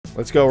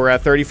Let's go. We're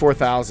at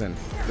 34,000.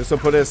 This will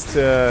put us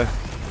to...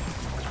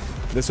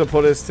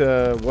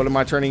 what am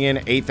I turning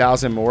in?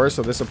 8,000 more.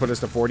 So this will put us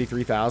to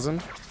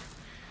 43,000.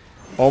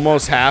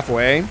 Almost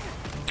halfway.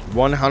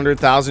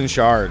 100,000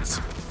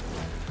 shards.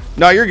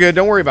 No, you're good.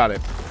 Don't worry about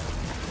it,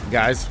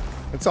 guys.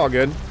 It's all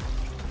good.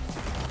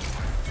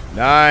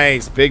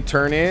 Nice. Big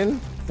turn in.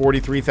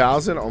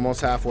 43,000. Almost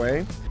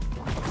halfway.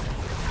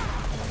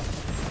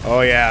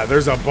 Oh, yeah.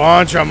 There's a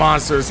bunch of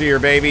monsters here,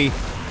 baby.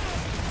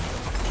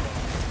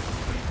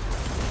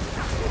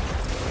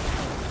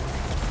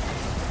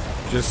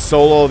 Just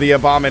solo the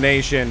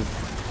abomination.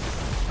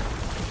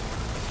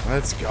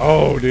 Let's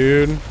go,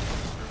 dude.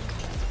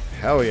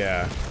 Hell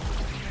yeah.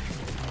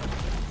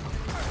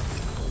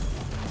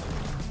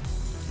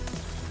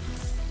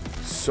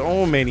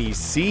 So many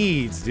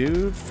seeds,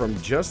 dude, from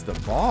just the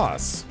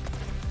boss.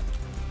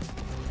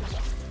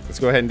 Let's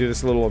go ahead and do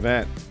this little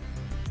event.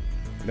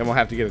 Then we'll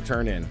have to get a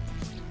turn in.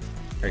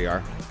 There you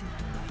are.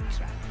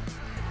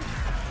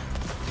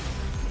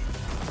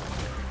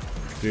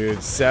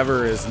 Dude,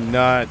 Sever is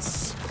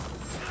nuts.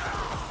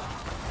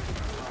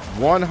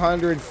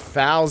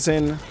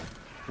 100,000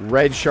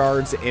 red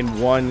shards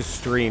in one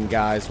stream,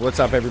 guys.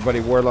 What's up, everybody?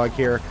 Warlug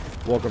here.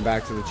 Welcome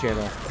back to the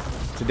channel.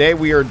 Today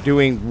we are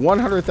doing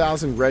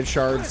 100,000 red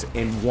shards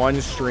in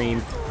one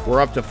stream.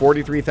 We're up to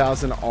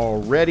 43,000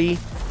 already,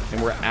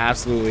 and we're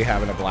absolutely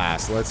having a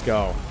blast. Let's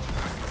go.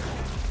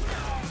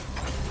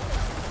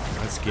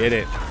 Let's get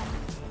it.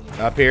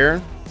 Up here.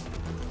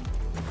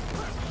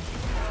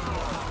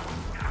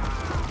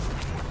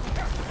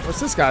 What's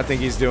this guy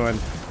think he's doing?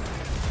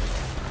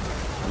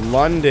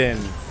 London.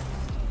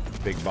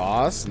 Big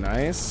boss.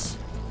 Nice.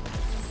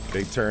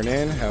 Big turn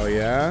in. Hell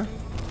yeah.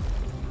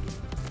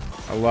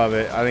 I love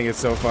it. I think it's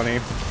so funny.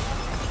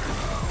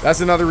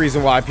 That's another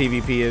reason why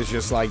PvP is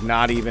just like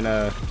not even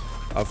a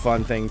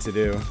fun thing to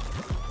do.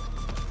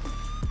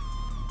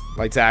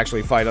 Like to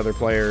actually fight other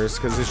players,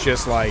 because it's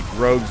just like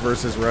rogues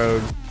versus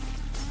rogue.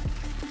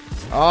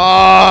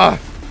 Ah!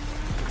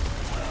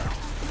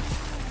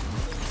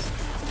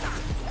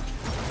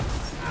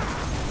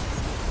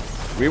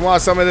 We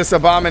want some of this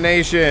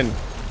abomination.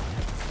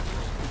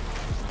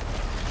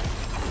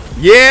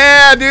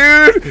 Yeah,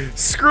 dude!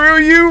 Screw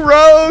you,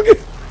 rogue!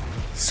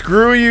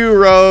 Screw you,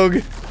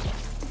 rogue.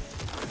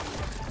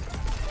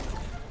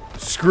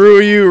 Screw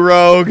you,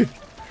 rogue.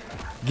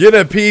 Get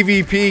a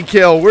PvP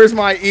kill. Where's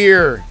my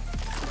ear?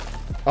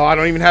 Oh, I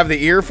don't even have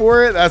the ear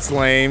for it? That's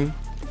lame.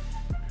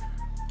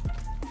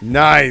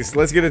 Nice.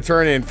 Let's get a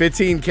turn in.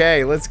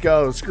 15K. Let's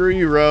go. Screw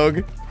you,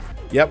 rogue.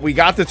 Yep, we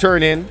got the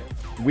turn in.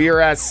 We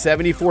are at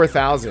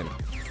 74,000.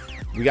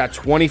 We got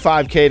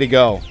 25K to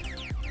go.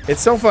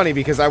 It's so funny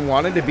because I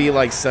wanted to be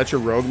like such a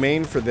rogue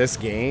main for this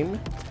game.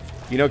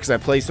 You know, because I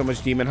play so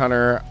much Demon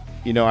Hunter.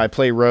 You know, I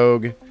play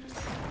rogue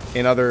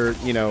in other,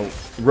 you know,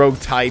 rogue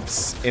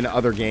types in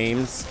other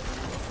games.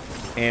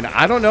 And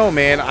I don't know,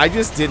 man. I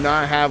just did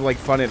not have like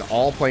fun at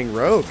all playing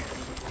rogue.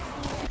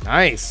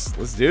 Nice.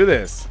 Let's do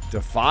this.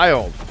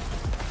 Defiled.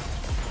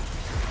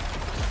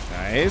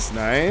 Nice,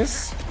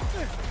 nice.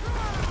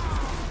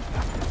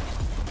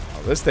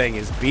 Oh, this thing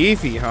is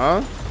beefy,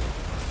 huh?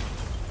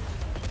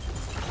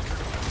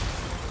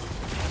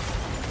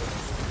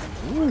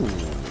 Ooh.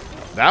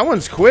 That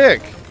one's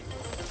quick.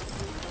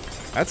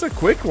 That's a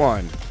quick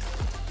one.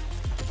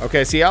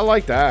 Okay, see, I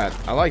like that.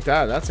 I like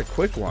that. That's a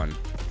quick one.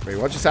 Wait,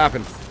 what just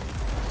happened?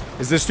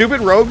 Is the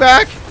stupid rogue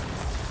back?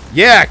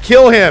 Yeah,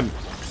 kill him.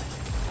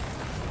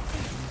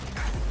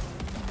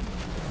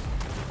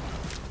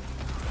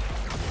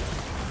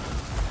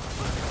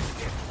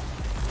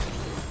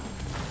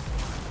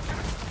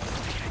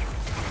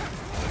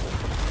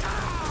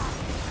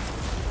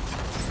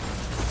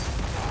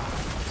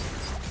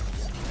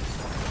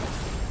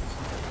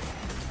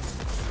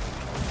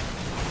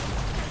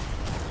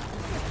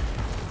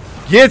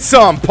 Get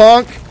some,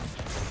 punk.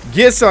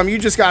 Get some. You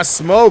just got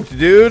smoked,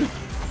 dude.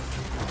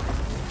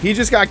 He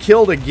just got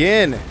killed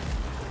again.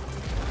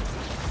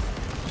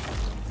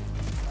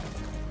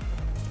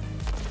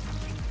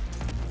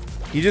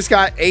 He just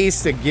got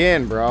aced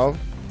again, bro.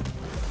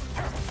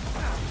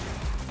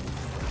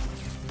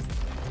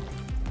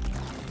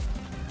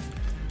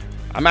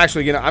 I'm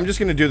just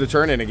gonna do the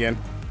turn in again.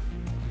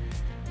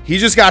 He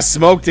just got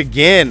smoked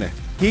again.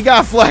 He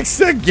got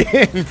flexed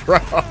again, bro.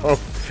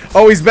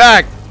 Oh, he's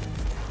back.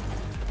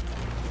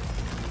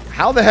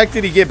 How the heck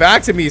did he get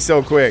back to me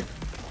so quick?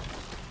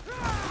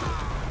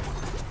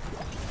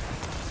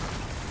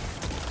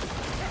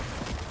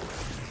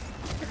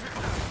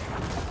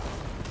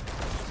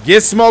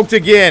 Get smoked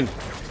again.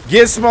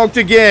 Get smoked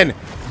again.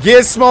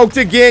 Get smoked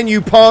again, you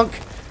punk.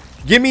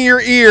 Give me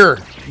your ear.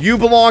 You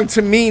belong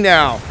to me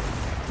now.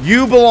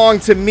 You belong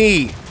to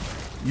me.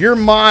 You're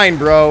mine,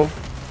 bro.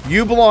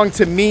 You belong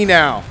to me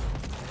now.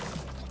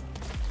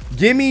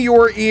 Give me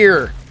your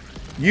ear.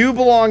 You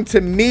belong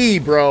to me,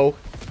 bro.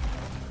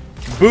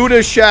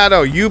 Buddha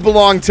Shadow, you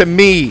belong to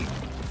me.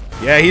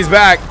 Yeah, he's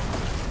back.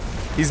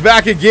 He's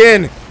back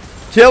again.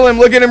 Kill him.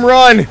 Look at him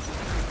run.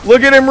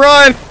 Look at him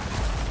run.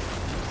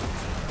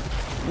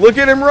 Look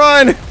at him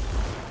run.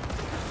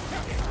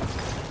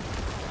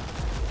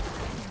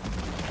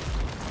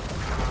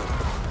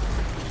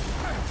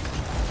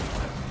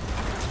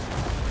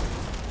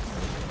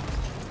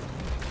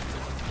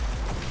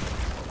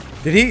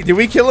 Did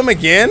we kill him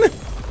again?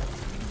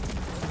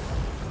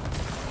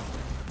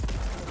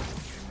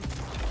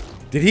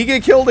 Did he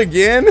get killed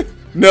again?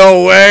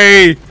 No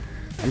way.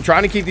 I'm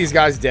trying to keep these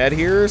guys dead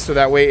here so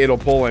that way it'll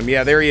pull him.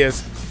 Yeah, there he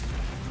is.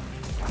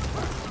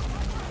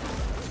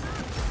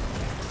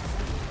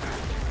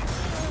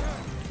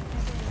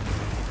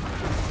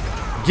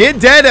 Get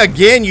dead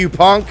again, you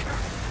punk.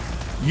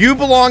 You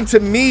belong to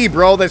me,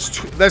 bro.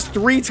 That's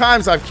 3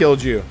 times I've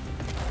killed you.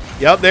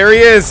 Yep, there he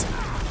is.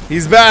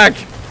 He's back.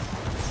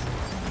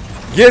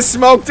 Get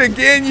smoked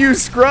again, you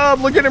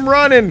scrub. Look at him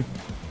running.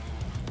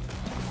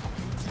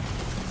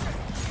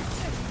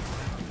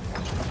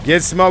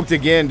 Get smoked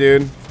again,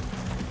 dude.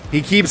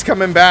 He keeps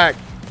coming back.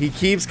 He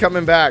keeps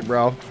coming back,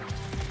 bro.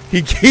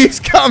 He keeps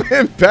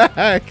coming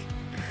back.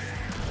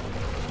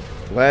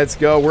 Let's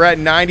go. We're at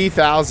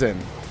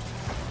 90,000.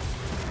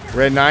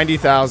 We're at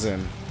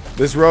 90,000.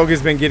 This rogue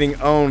has been getting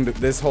owned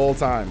this whole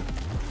time.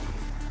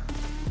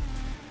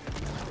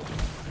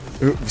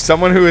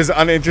 Someone who is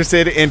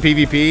uninterested in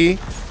PvP.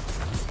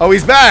 Oh,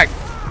 he's back.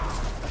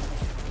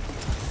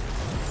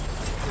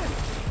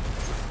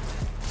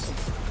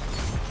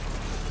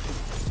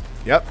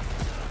 Yep.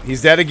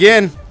 He's dead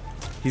again.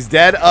 He's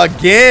dead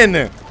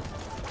again.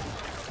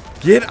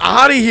 Get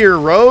out of here,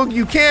 rogue.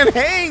 You can't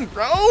hang,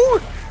 bro.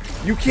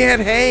 You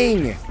can't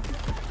hang.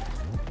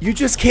 You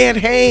just can't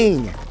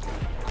hang.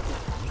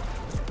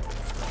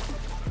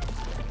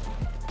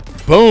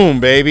 Boom,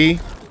 baby.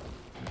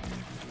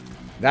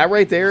 That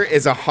right there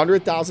is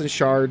 100,000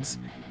 shards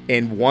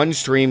in one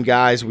stream,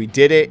 guys. We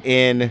did it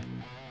in,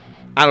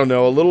 I don't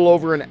know, a little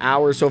over an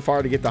hour so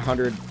far to get the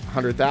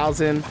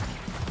 100,000.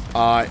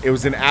 It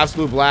was an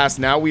absolute blast.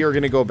 Now we are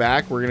going to go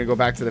back. We're going to go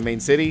back to the main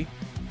city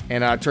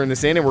and turn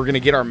this in, and we're going to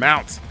get our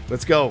mounts.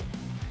 Let's go.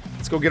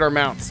 Let's go get our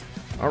mounts.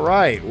 All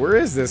right. Where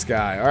is this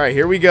guy? All right,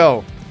 here we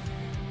go.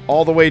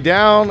 All the way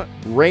down.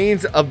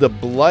 Reigns of the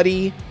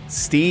Bloody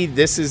Steed.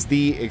 This is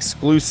the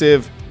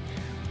exclusive,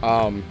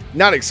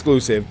 not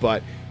exclusive,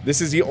 but this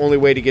is the only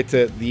way to get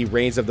to the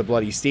Reigns of the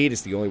Bloody Steed.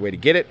 It's the only way to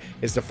get it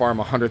is to farm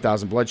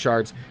 100,000 blood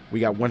shards. We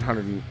got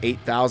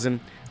 108,000.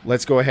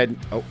 Let's go ahead and,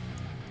 oh,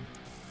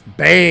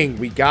 bang,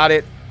 we got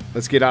it.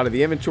 Let's get out of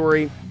the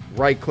inventory.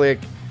 Right click,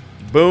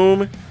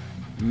 boom.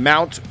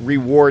 Mount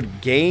reward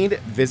gained.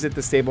 Visit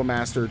the stable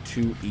master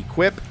to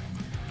equip.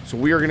 So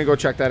we are going to go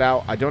check that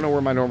out. I don't know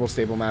where my normal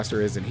stable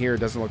master is in here. It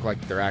doesn't look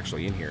like they're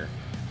actually in here,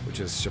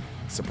 which is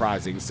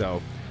surprising.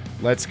 So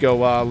let's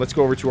go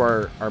over to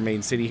our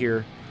main city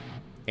here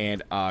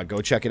and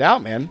go check it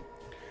out, man.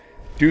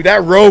 Dude,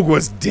 that rogue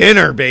was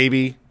dinner,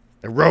 baby.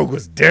 The rogue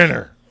was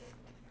dinner.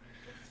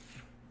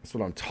 That's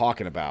what I'm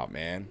talking about,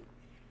 man.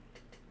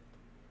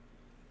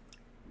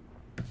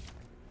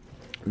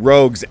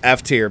 Rogues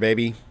F tier,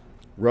 baby.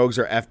 Rogues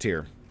are F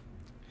tier.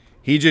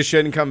 He just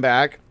shouldn't come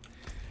back.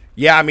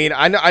 Yeah, I mean,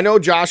 I know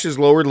Josh is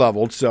lower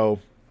leveled, so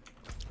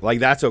like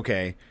that's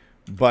okay.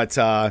 But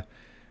I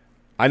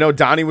know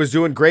Donnie was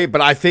doing great,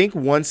 but I think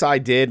once I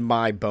did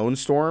my Bone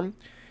Storm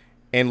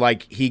and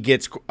like he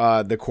gets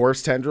the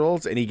corpse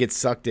tendrils and he gets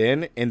sucked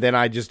in, and then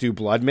I just do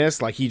Blood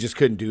Mist, like he just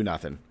couldn't do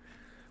nothing.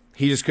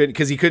 He just couldn't,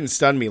 because he couldn't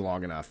stun me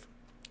long enough.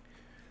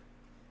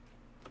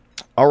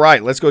 All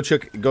right, let's go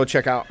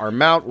check out our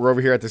mount. We're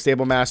over here at the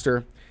stable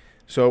master.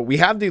 So we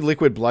have the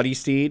Liquid Bloody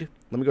Steed.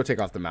 Let me go take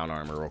off the mount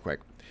armor real quick.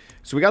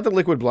 So we got the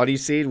Liquid Bloody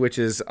Steed, which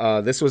is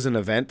this was an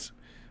event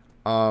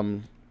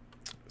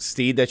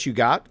steed that you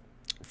got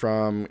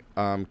from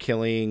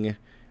killing.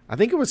 I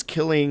think it was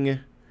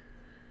killing.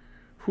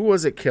 Who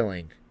was it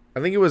killing?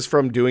 I think it was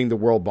from doing the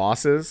world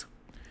bosses.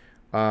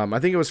 I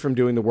think it was from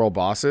doing the world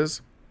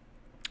bosses.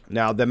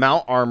 Now the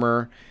mount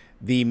armor,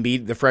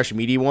 the fresh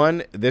meaty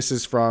one, this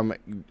is from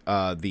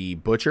the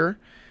butcher.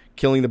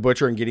 Killing the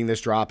butcher and getting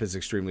this drop is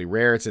extremely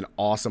rare. It's an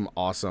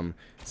awesome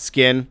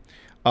skin.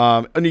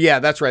 Yeah,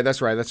 that's right.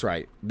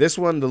 This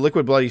one, the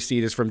Liquid Bloody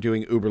Steed, is from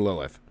doing Uber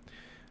Lilith.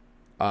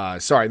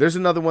 Sorry, there's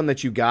another one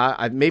that you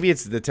got. Maybe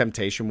it's the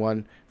Temptation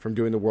one from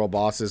doing the world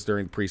bosses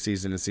during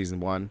preseason in season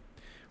 1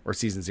 or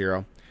season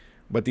 0.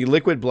 But the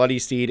Liquid Bloody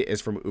Steed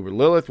is from Uber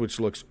Lilith, which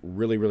looks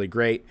really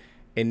great.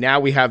 And now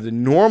we have the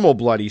normal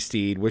Bloody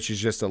Steed, which is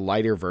just a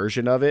lighter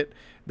version of it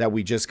that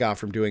we just got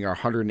from doing our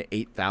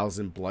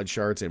 108,000 blood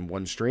shards in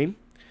one stream.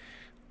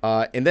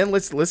 And then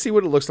let's see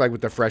what it looks like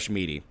with the fresh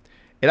meaty.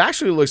 It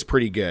actually looks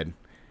pretty good.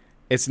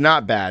 It's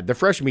not bad. The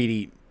fresh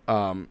meaty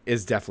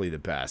is definitely the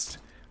best.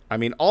 I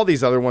mean, all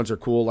these other ones are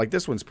cool. Like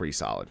this one's pretty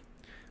solid.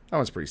 That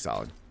one's pretty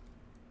solid.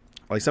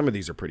 Like some of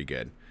these are pretty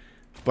good.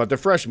 But the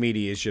fresh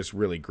meaty is just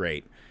really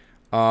great.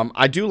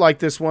 I do like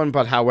this one,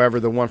 but however,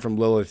 the one from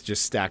Lilith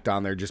just stacked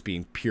on there, just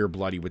being pure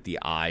bloody with the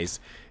eyes,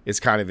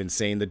 is kind of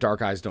insane. The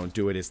dark eyes don't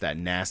do it. It's that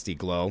nasty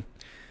glow.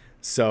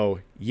 So,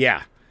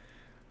 yeah.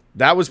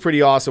 That was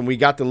pretty awesome. We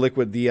got the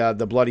liquid,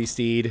 the Bloody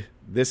Steed.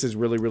 This is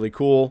really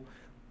cool.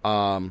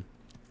 Farming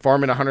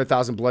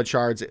 100,000 blood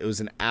shards. It was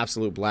an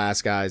absolute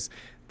blast, guys.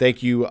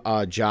 Thank you,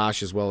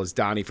 Josh, as well as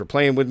Donnie, for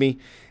playing with me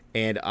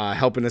and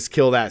helping us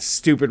kill that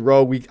stupid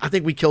rogue. I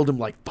think we killed him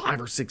like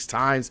 5 or 6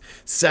 times,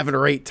 7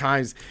 or 8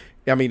 times.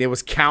 I mean, it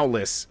was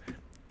countless.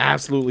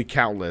 Absolutely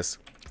countless.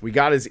 We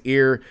got his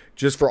ear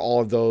just for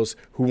all of those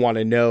who want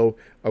to know.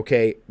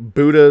 Okay,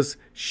 Buddha's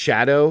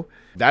Shadow.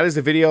 That is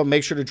the video.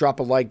 Make sure to drop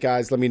a like,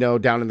 guys. Let me know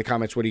down in the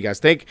comments what do you guys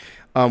think.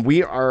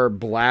 We are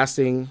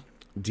blasting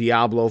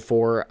Diablo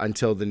 4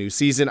 until the new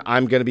season.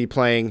 I'm going to be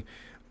playing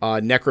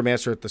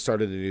necromancer at the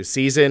start of the new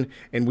season,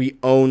 and we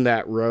own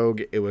that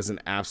rogue. It was an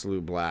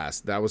absolute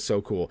blast. That was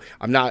so cool.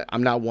 I'm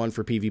not one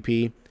for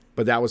PvP,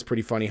 but that was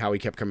pretty funny how he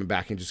kept coming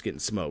back and just getting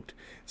smoked.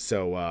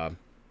 So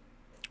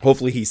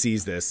hopefully he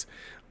sees this.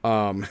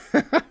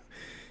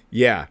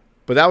 Yeah,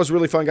 but that was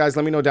really fun, guys.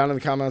 Let me know down in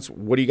the comments,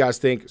 what do you guys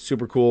think?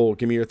 Super cool.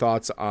 Give me your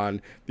thoughts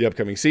on the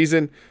upcoming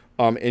season,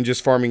 and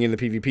just farming in the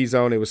PvP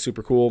zone. It was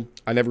super cool.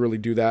 I never really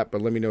do that,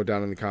 but let me know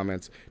down in the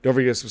comments. Don't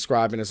forget to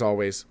subscribe, and as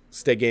always,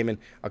 stay gaming.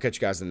 I'll catch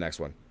you guys in the next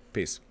one.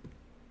 Peace.